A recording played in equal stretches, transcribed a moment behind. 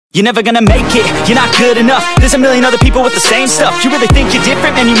You're never gonna make it, you're not good enough. There's a million other people with the same stuff. You really think you're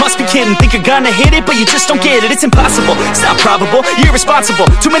different? Man, you must be kidding. Think you're gonna hit it, but you just don't get it. It's impossible, it's not probable, you're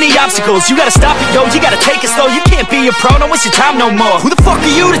irresponsible. Too many obstacles, you gotta stop it, yo. You gotta take it slow, you can't be a pro. Don't waste your time no more. Who the fuck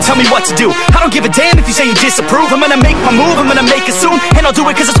are you to tell me what to do? I don't give a damn if you say you disapprove. I'm gonna make my move, I'm gonna make it soon. And I'll do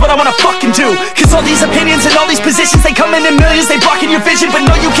it cause it's what I wanna fucking do. Cause all these opinions and all these positions, they come in millions, they blocking your vision. But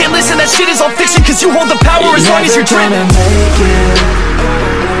no, you can't listen, that shit is all fiction. Cause you hold the power as long as you're dreaming.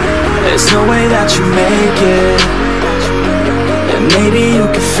 There's no way that you make it. And maybe you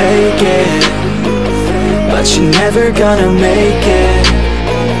can fake it, but you're never gonna make it.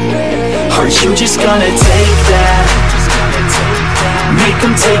 Aren't you just gonna take that? Make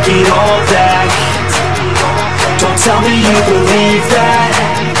them take it all back. Don't tell me you believe that.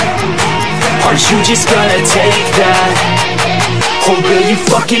 Aren't you just gonna take that? Or will you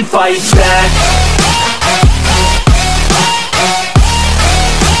fucking fight back?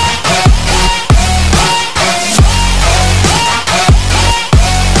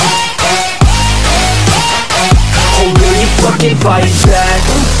 Fucking fight back.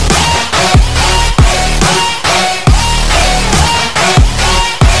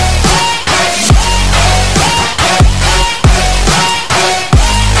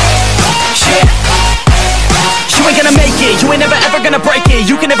 You ain't gonna make it, you ain't never ever gonna break it.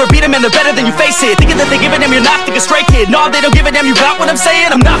 You can never beat them and they're better than you face it. Thinking that they give a damn, you're not thinking straight, kid. No, they don't give a damn, you got what I'm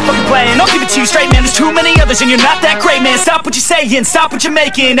saying? I'm not fucking playing, I'll give it to you straight, man. There's too many others and you're not that great, man. Stop what you're saying, stop what you're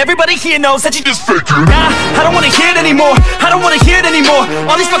making. Everybody here knows that you just faking. Nah, I don't wanna hear it anymore, I don't wanna hear it anymore.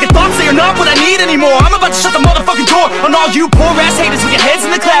 All these fucking thoughts, they are not what I need anymore. I'm about to shut the motherfucking door on all you poor ass haters with your heads in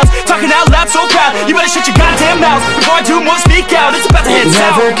the clouds, talking out loud so proud. You better shut your goddamn mouth before I do more speak out. It's about to head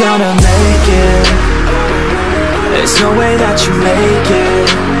south. Never gonna make it. There's no way that you make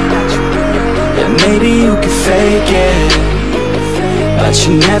it. And maybe you can fake it, but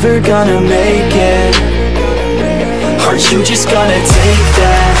you're never gonna make it. Aren't you just gonna take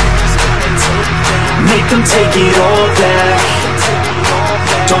that? Make them take it all back.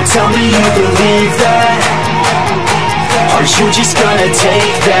 Don't tell me you believe that. Aren't you just gonna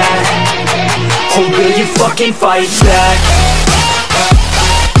take that? Or will you fucking fight back?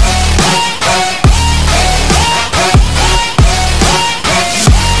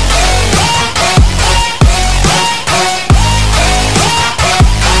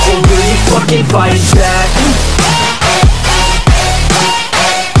 Fucking fight back.